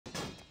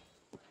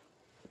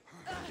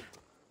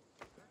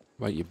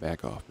Why you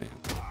back off, man?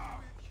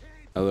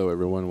 Hello,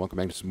 everyone. Welcome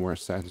back to some more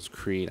Assassin's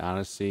Creed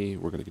Odyssey.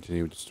 We're gonna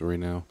continue with the story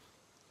now.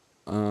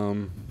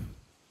 What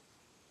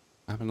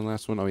happened in the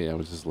last one? Oh yeah, I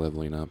was just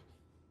leveling up.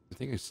 I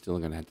think I'm still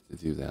gonna have to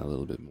do that a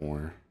little bit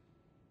more.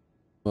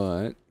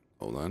 But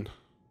hold on.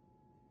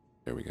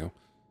 There we go.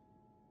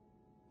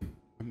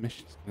 What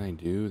missions can I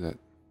do that?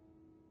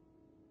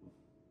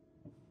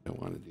 I don't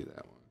want to do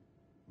that one.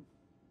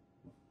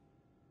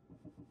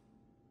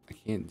 I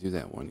can't do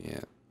that one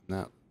yet. I'm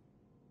not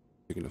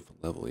big enough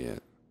a level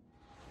yet.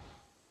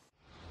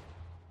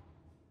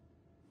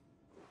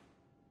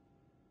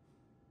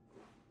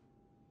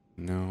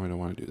 No, I don't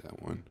want to do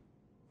that one.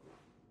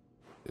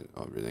 Did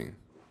everything.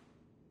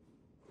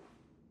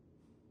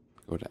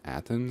 Go to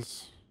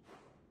Athens.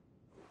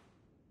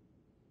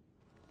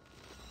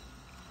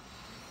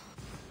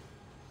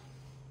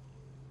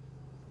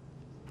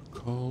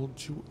 Called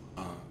to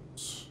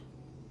arms.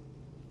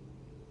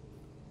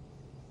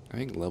 I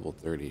think level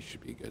 30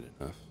 should be good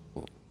enough.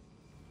 Well,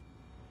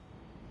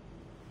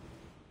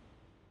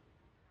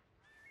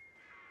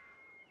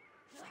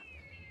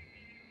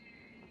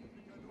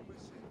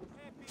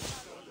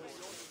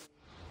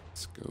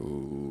 let's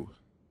go.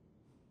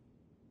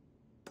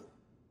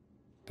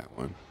 That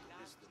one.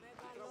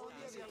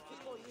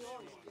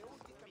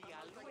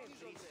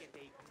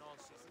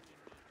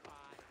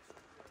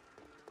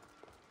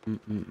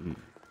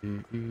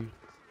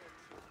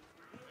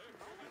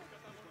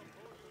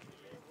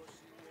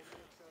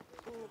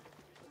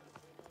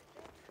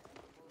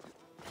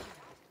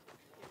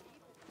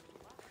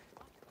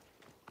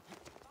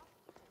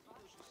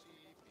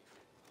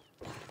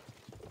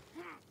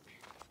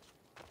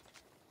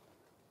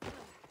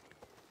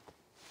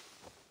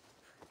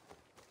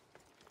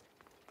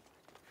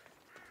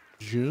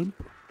 Jump.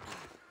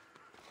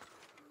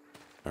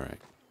 All right.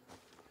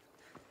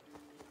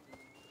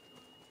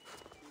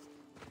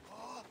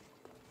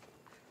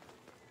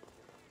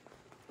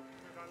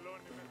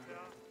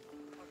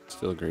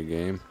 Still a great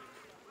game.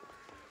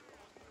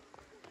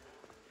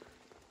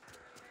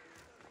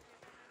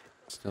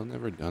 Still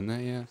never done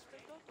that yet?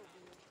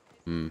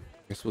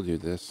 Guess we'll do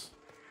this.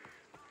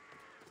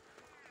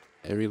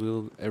 Every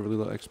little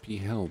XP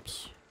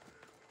helps.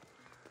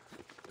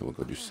 Then we'll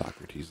go do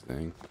Socrates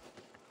thing.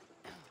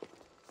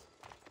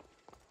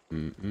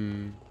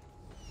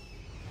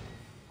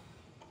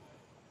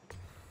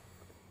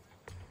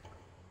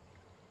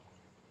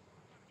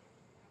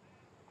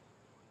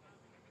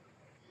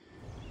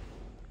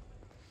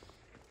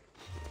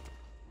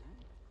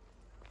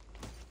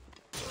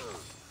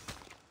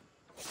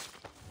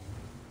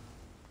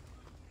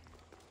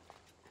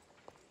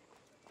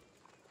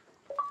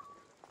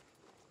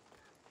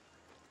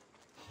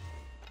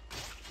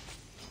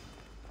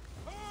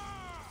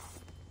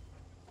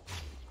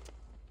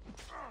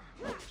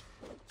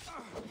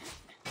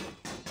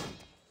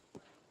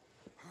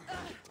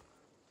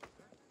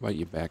 Why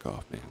you back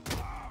off, man?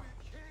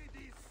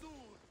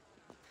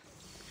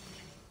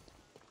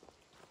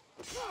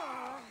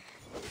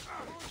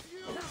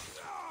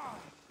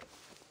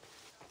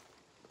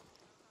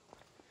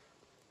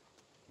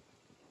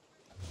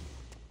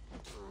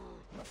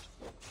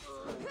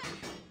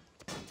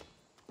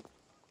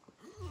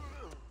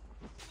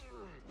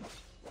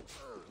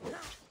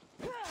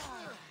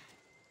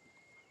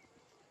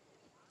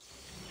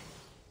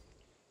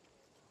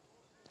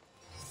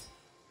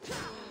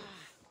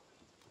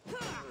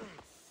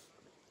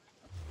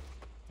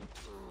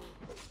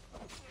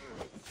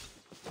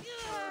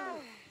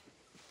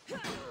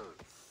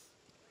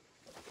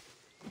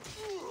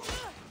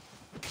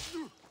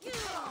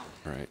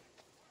 All right.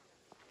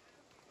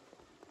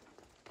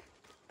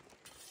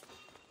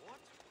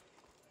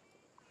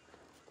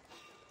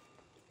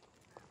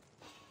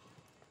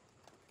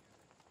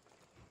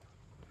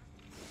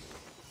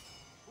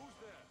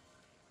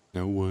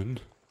 No one.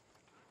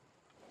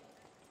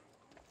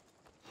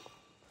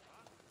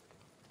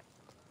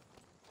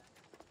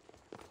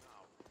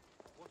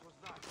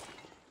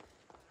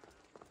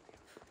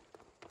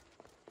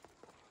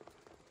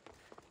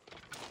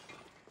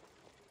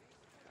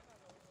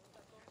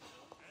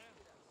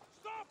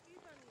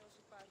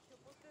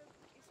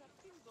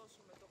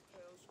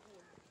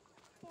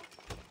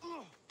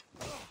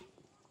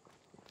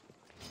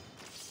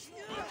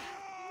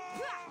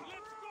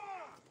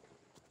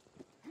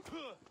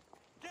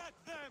 Get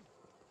them!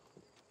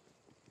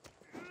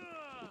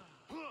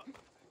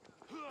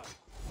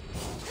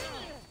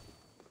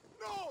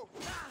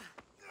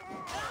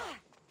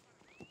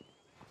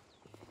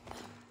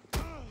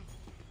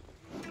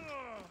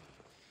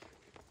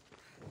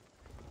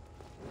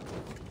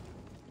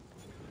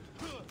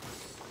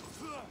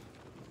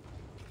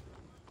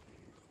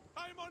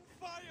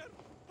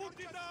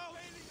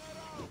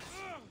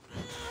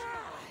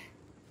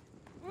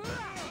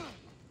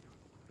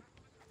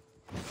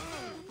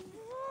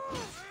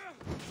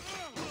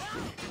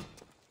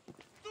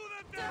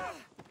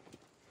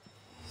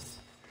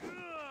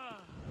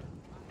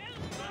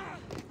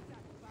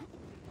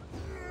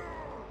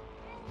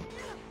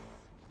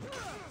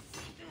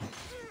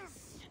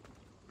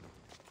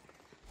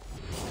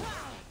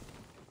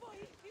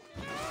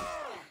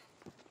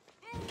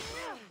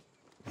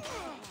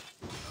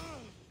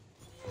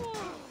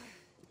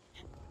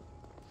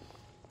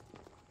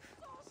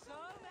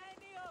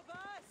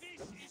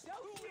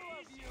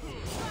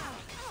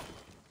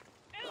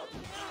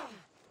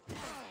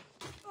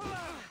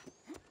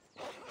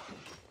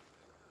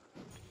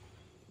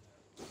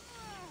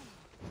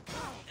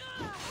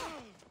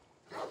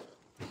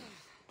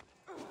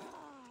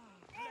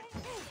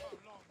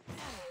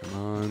 Come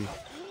on.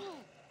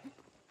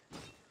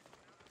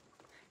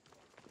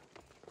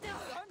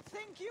 Don't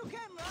think you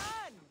can run!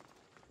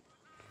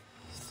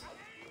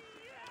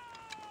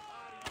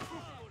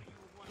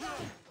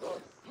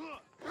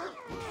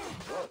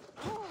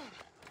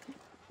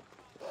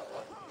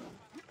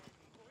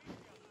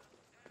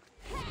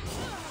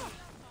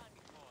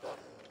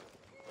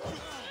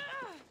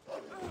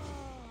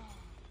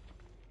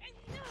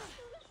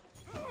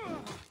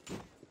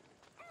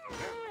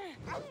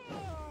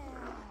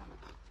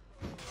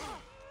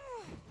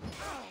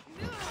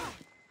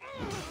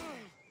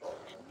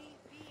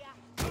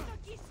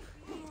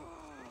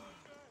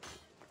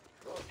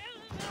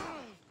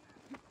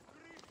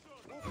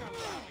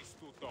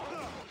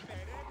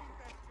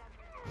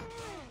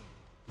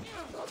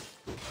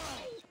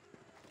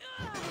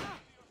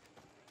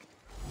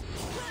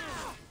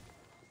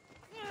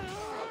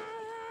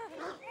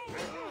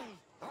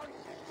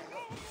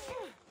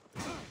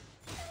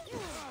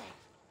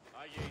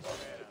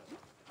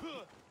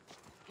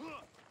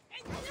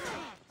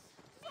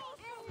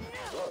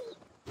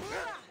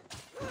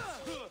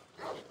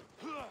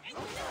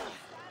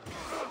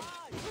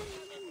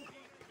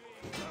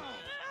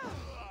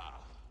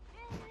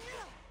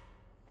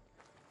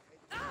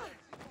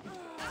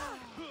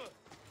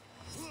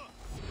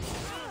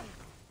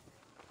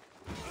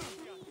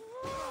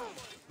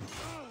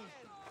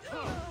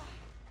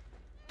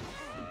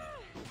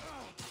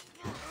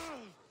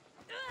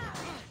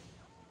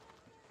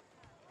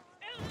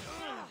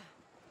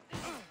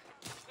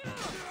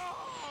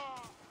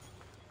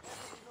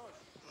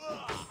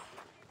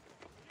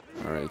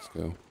 All right, let's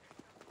go.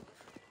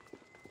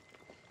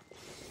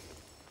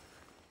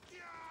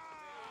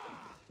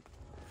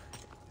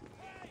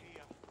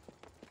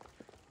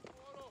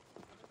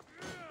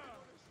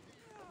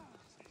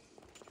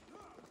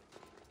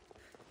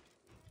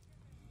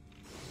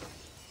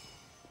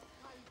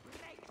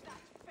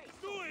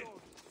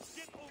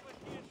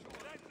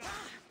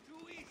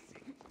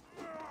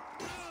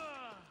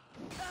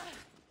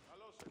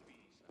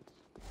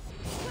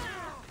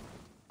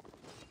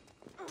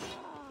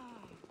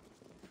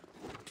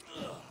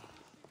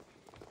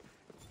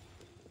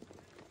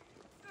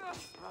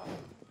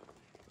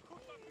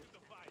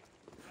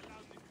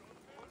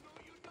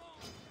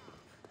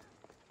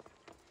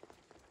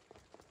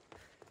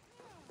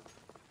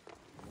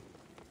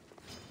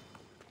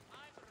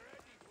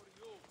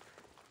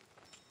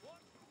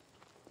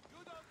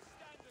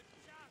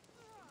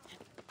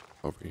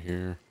 Over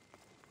here.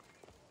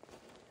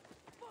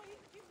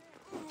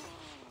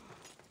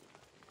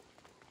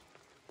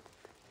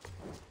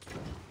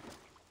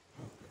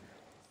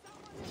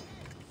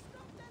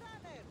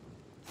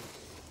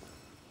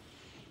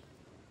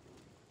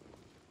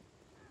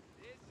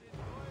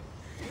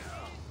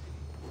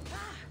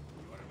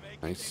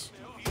 Nice.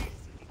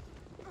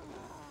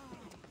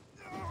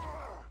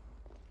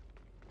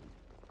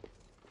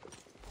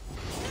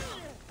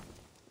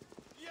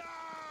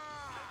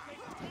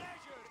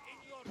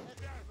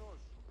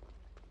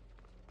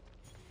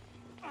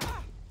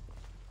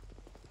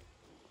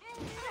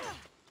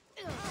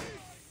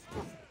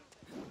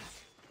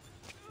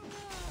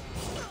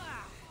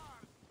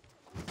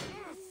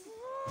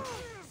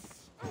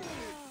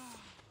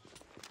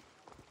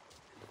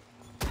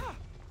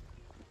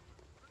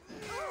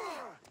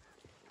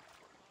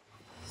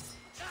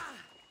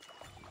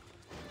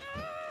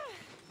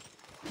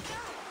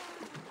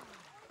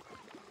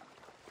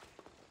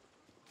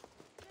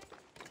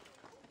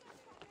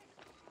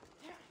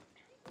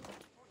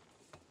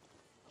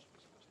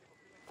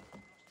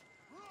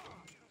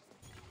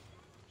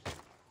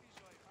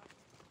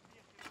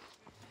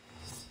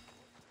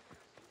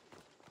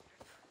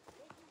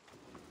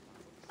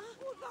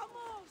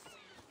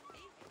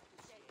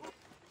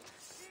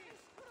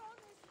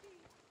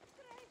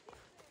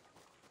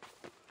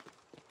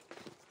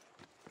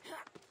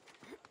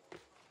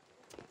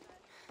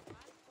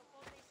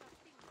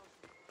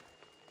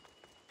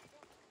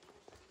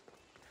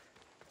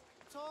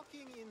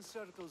 Talking in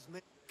circles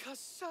may...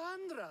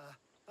 Cassandra!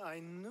 I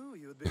knew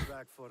you'd be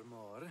back for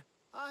more.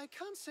 I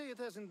can't say it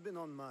hasn't been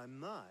on my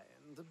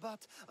mind,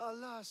 but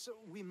alas,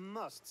 we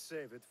must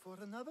save it for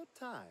another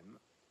time.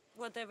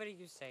 Whatever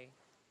you say.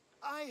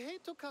 I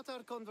hate to cut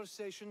our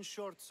conversation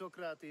short,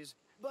 Socrates,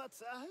 but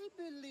I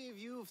believe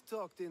you've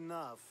talked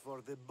enough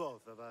for the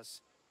both of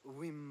us.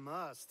 We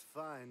must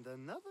find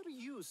another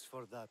use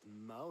for that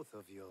mouth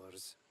of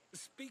yours.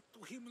 Speak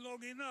to him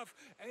long enough,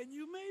 and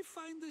you may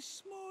find the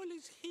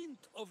smallest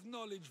hint of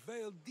knowledge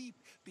veiled deep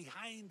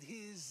behind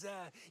his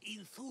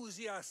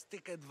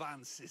enthusiastic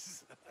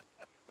advances.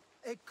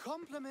 A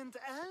compliment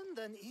and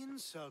an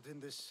insult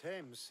in the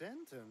same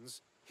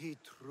sentence. He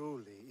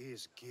truly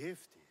is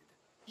gifted.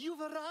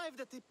 You've arrived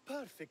at the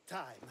perfect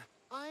time.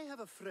 I have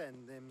a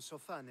friend named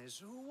Sophanes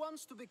who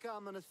wants to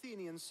become an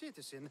Athenian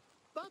citizen,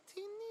 but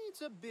he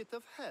needs a bit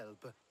of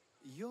help.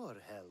 Your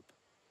help.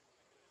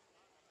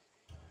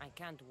 I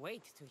can't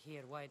wait to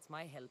hear why it's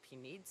my help he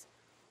needs.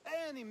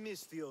 Any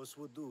Mystios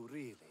would do,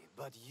 really,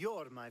 but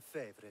you're my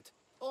favorite.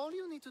 All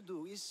you need to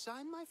do is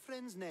sign my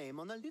friend's name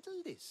on a little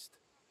list.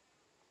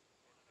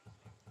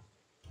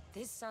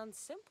 This sounds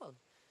simple.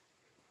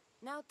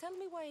 Now tell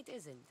me why it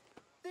isn't.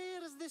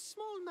 There's this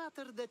small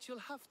matter that you'll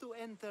have to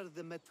enter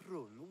the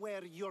Metroon,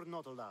 where you're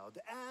not allowed,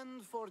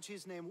 and forge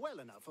his name well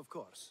enough, of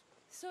course.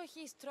 So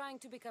he's trying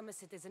to become a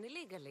citizen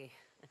illegally.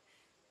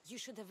 You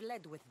should have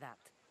led with that.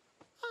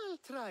 I'll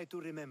try to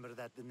remember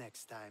that the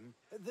next time.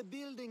 The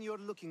building you're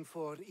looking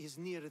for is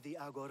near the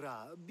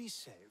Agora. Be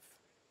safe.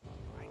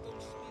 I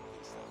don't speak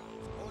in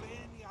Slavic or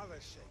any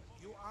other shape.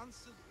 You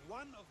answered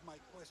one of my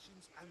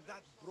questions, and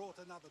that brought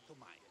another to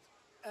mind.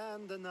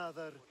 And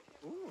another.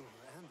 Ooh,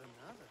 and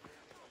another.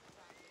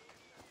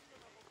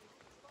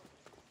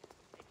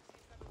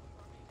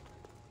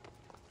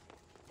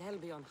 They'll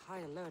be on high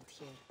alert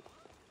here.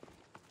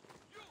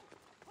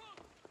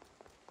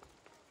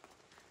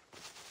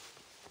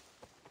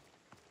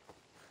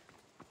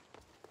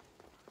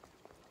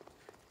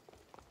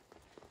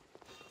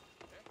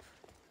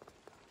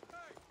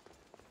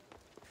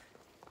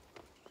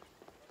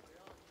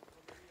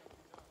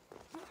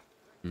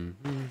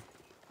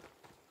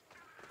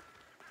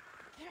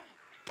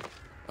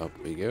 Up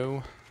we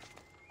go.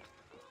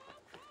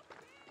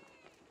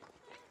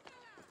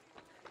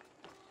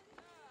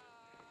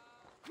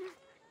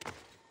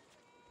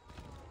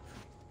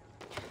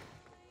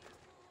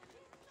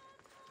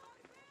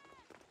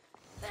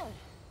 There.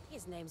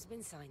 His name's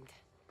been signed.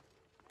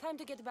 Time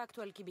to get back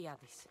to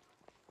Alkblades.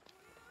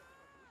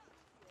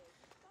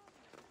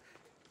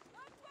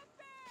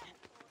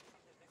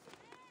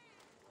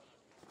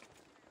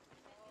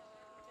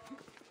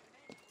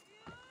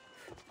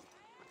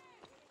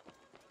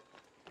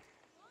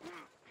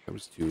 That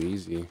was too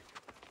easy.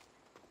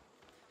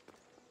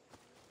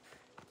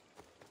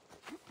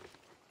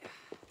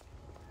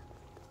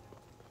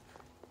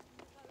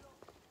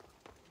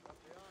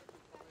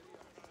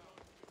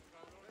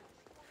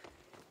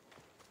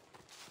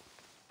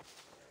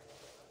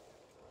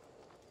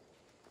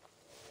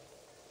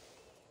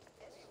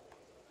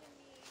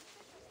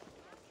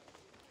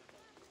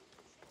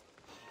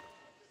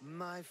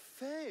 My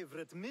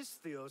favorite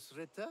Misthios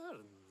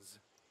returns.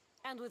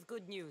 And with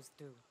good news,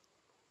 too.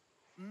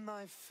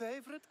 My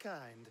favorite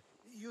kind.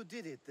 You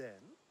did it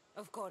then?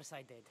 Of course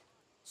I did.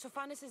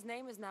 Sophanis'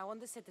 name is now on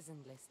the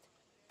citizen list.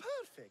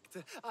 Perfect.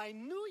 I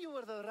knew you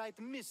were the right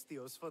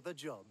Misthios for the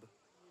job.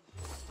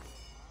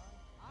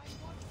 I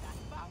want that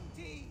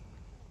bounty!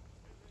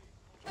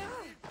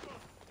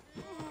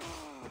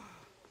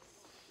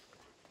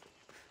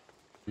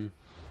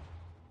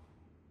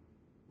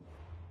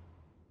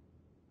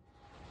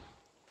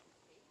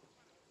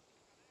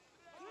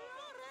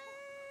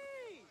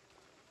 Glory!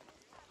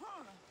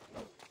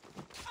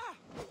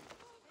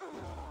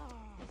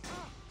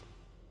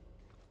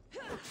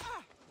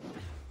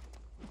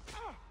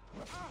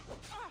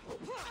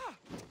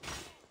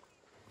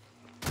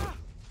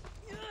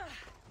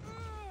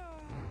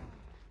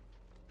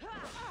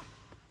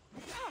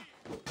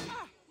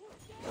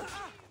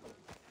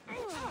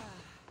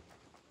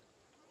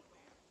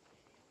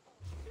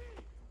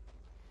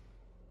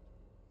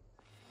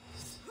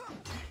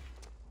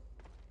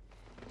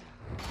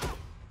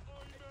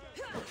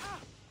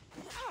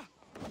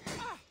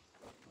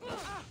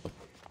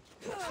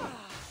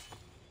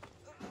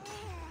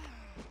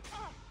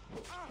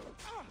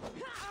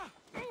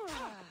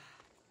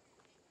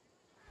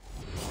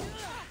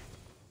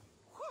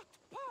 What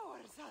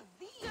powers are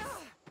these?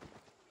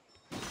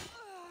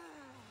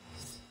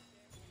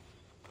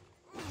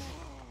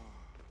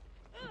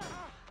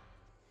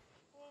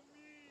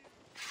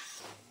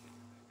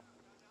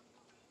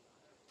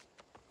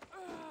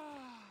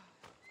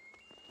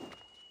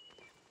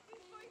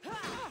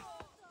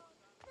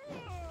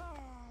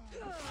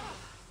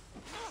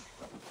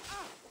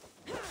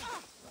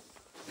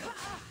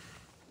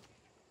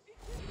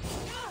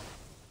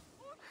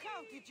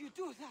 How did you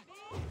do that?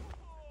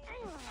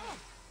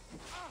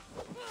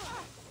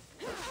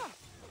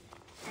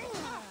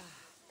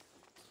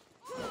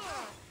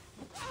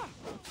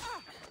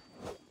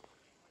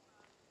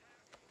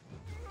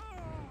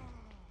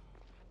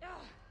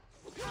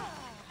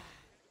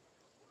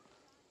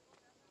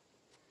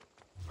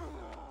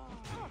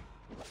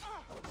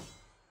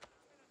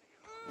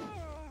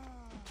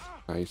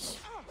 Nice.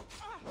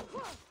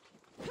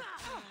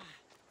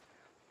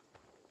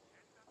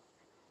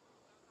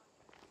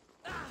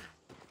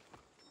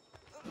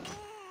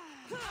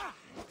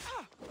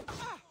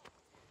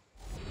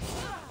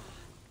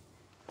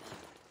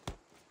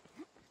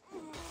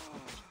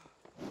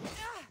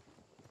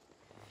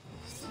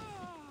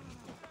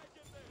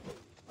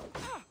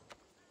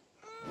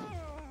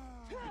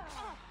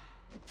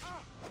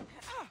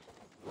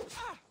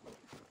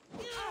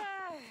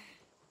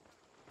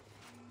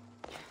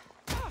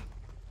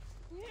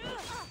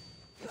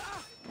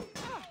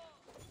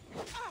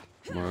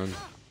 Come on.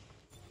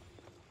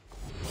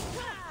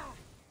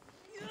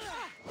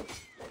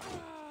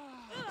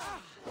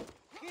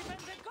 Even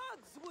the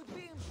gods would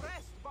be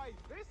impressed by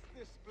this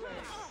display.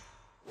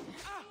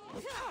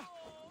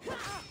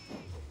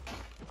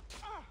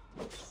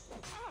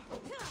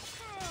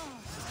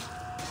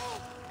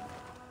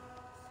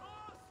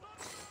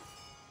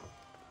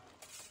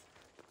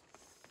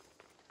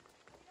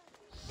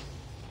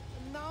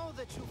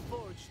 that you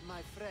forged my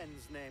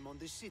friend's name on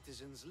the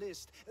citizens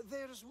list,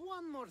 there's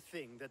one more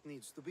thing that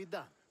needs to be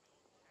done.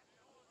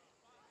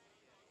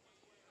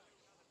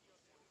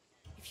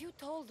 If you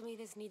told me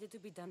this needed to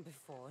be done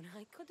before,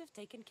 I could have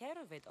taken care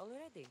of it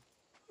already.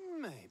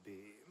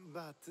 Maybe,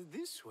 but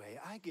this way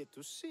I get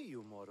to see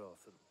you more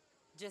often.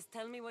 Just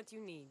tell me what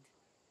you need.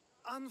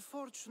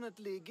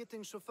 Unfortunately,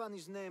 getting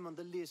Sofani's name on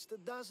the list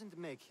doesn't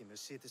make him a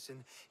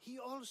citizen. He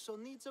also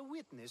needs a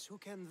witness who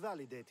can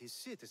validate his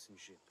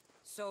citizenship.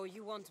 So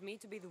you want me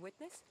to be the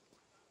witness?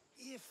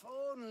 If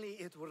only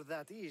it were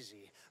that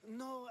easy.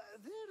 No,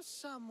 there's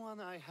someone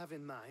I have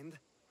in mind.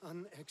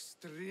 An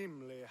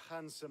extremely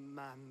handsome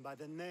man by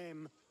the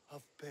name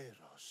of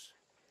Peros.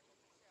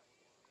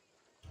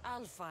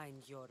 I'll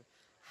find your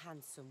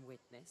handsome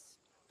witness.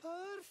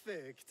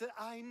 Perfect!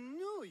 I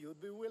knew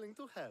you'd be willing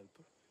to help.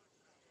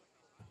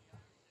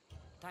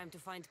 Time to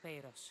find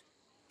Peiros.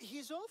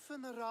 He's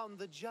often around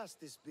the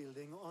Justice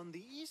Building on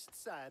the east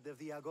side of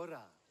the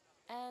Agora.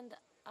 And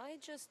I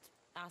just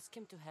ask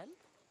him to help?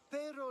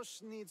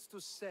 Peros needs to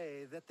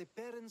say that the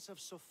parents of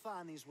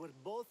Sophanis were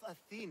both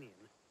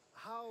Athenian.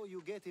 How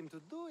you get him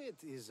to do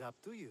it is up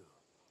to you.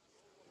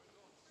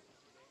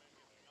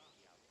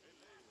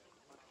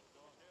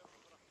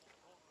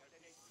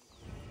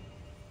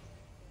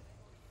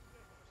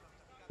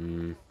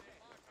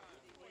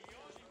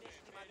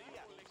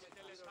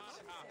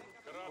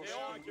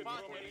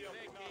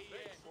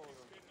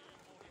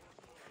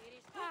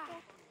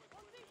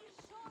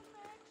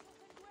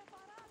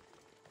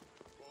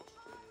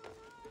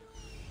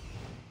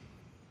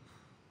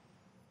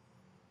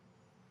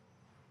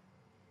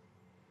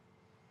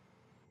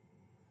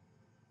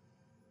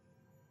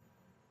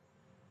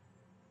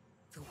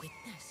 The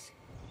witness.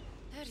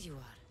 There you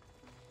are.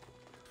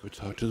 Go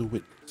talk to the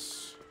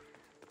witness.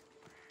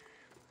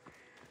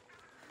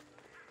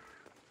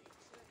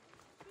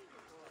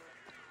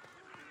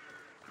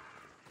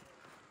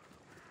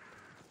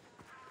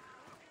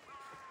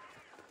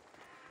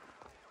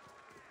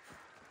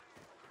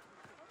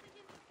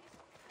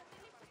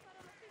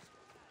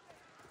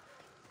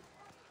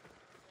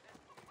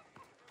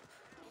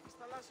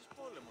 Θαλάσσης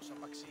πόλεμος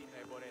απαξίει τα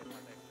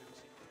εμπορεύματα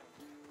έκπληξη.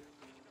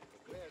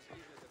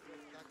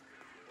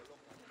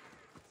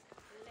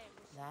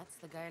 That's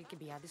the guy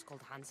Alkblades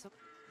called handsome?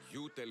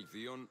 You tell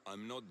Theon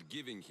I'm not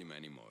giving him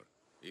anymore.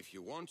 If he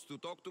wants to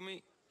talk to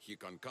me, he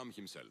can come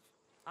himself.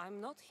 I'm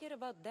not here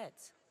about that.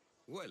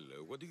 Well,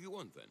 what do you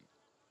want then?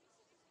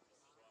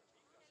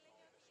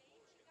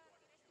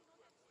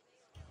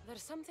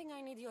 There's something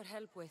I need your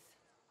help with.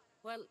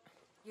 Well,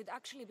 you'd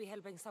actually be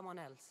helping someone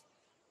else.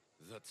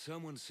 That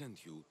someone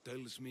sent you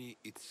tells me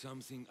it's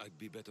something I'd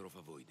be better off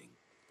avoiding.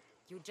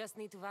 You just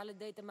need to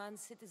validate a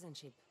man's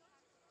citizenship.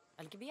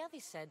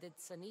 Alkblades said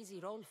it's an easy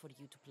role for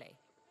you to play.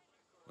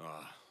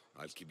 Ah,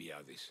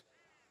 Alkblades.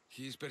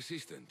 He is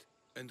persistent.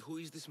 And who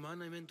is this man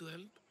I meant to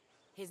help?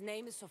 His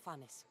name is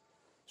Sophanis.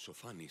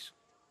 Sophanis.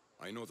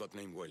 I know that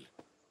name well.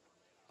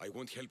 I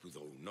want help with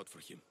though, not for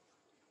him.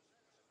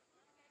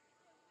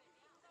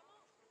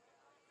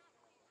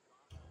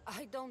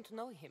 I don't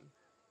know him.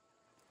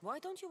 Why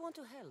don't you want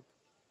to help?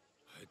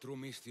 True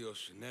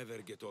Mystios never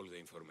get all the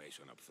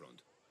information up front.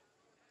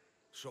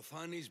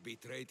 Sophanis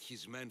betrayed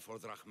his men for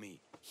Drachmi.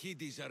 He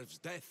deserves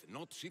death,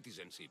 not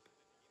citizenship.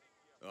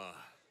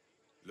 Ah,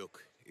 look,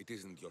 it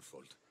isn't your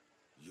fault.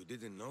 You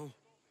didn't know,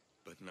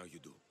 but now you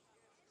do.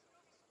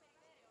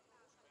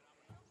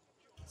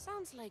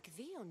 Sounds like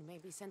Theon may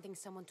be sending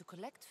someone to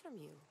collect from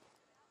you.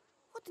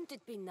 Wouldn't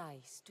it be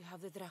nice to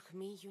have the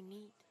drachmi you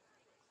need?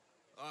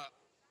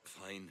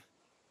 Fine.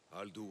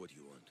 I'll do what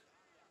you want.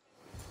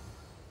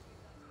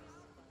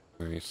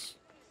 Nice.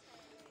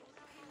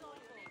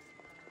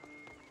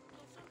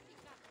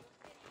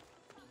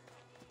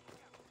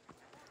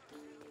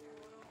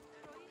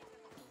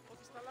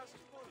 Ότι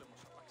θαλάσσης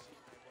πόλεμος απαξίει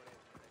τα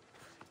εμπορεύματα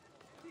έκπληξη.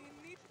 Τι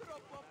νήτρο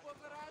που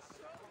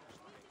αποδράσω!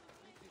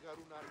 Τι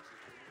γαρούν άρχισε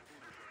στο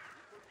λουκούλι.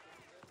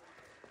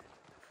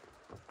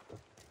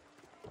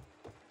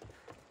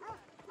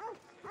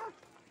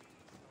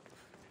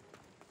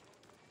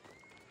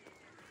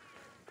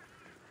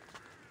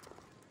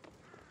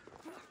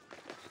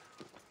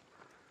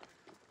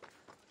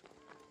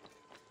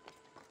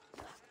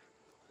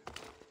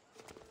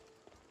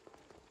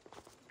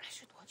 I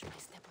should watch my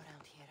step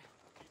around here.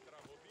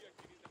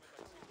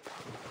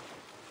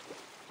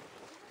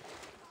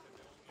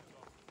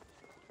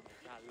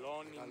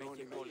 Καλώνει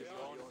και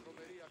κολλώνει.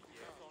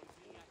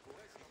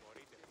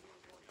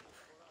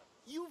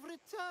 You've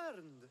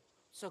returned!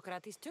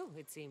 Socrates too,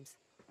 it seems.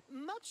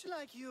 Much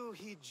like you,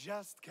 he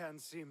just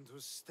can't seem to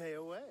stay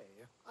away.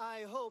 I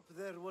hope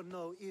there were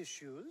no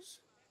issues.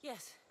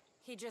 Yes,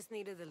 he just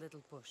needed a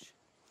little push.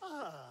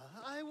 Ah,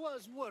 I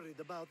was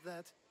worried about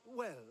that.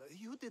 Well,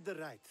 you did the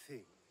right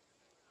thing.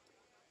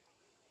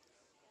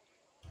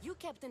 You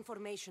kept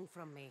information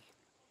from me.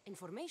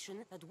 Information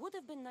that would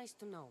have been nice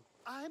to know.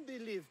 I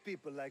believe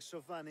people like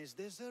Sophanis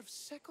deserve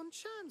second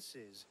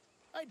chances.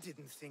 I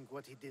didn't think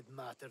what he did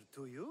mattered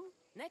to you.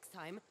 Next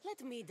time, let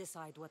me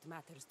decide what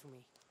matters to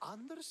me.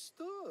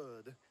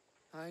 Understood.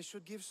 I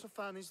should give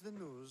Sophanis the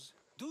news.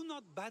 Do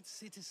not bad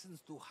citizens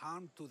do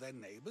harm to their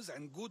neighbors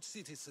and good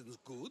citizens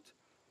good?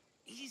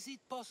 Is it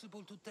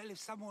possible to tell if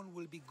someone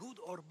will be good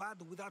or bad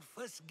without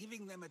first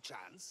giving them a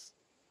chance?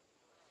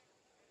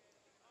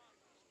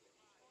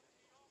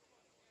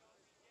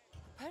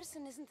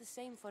 Person isn't the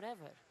same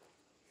forever.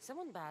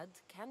 Someone bad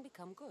can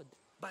become good.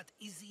 But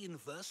is the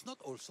inverse not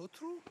also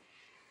true?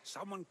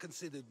 Someone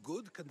considered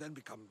good can then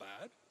become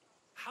bad?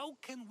 How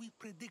can we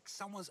predict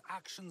someone's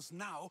actions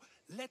now,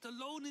 let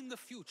alone in the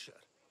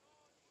future?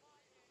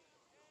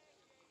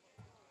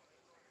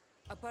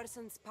 A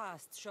person's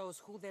past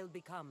shows who they'll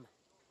become.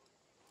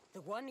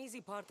 The one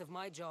easy part of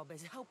my job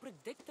is how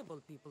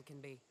predictable people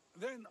can be.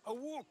 Then a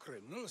war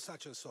criminal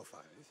such as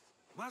Sophanis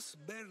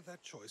must bear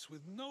that choice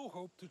with no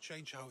hope to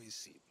change how he's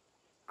seen.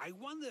 I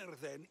wonder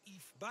then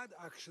if bad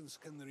actions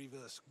can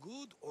reverse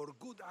good or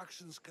good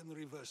actions can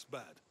reverse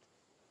bad.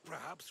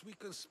 Perhaps we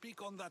can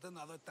speak on that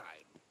another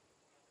time.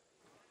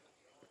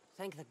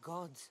 Thank the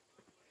gods.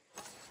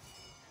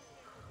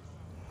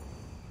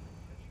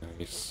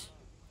 Nice.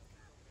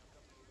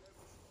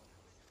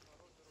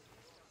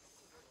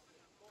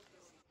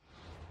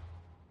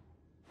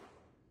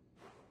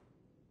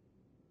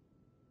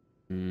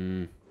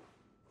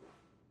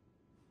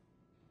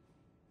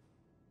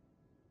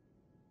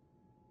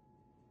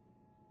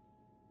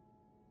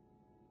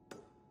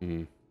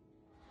 Hmm.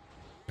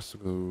 Guess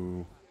we'll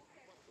go.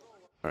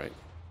 All right.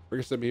 We're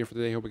gonna stop here for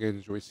today. Hope you guys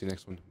enjoy. See you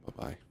next one.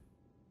 Bye bye.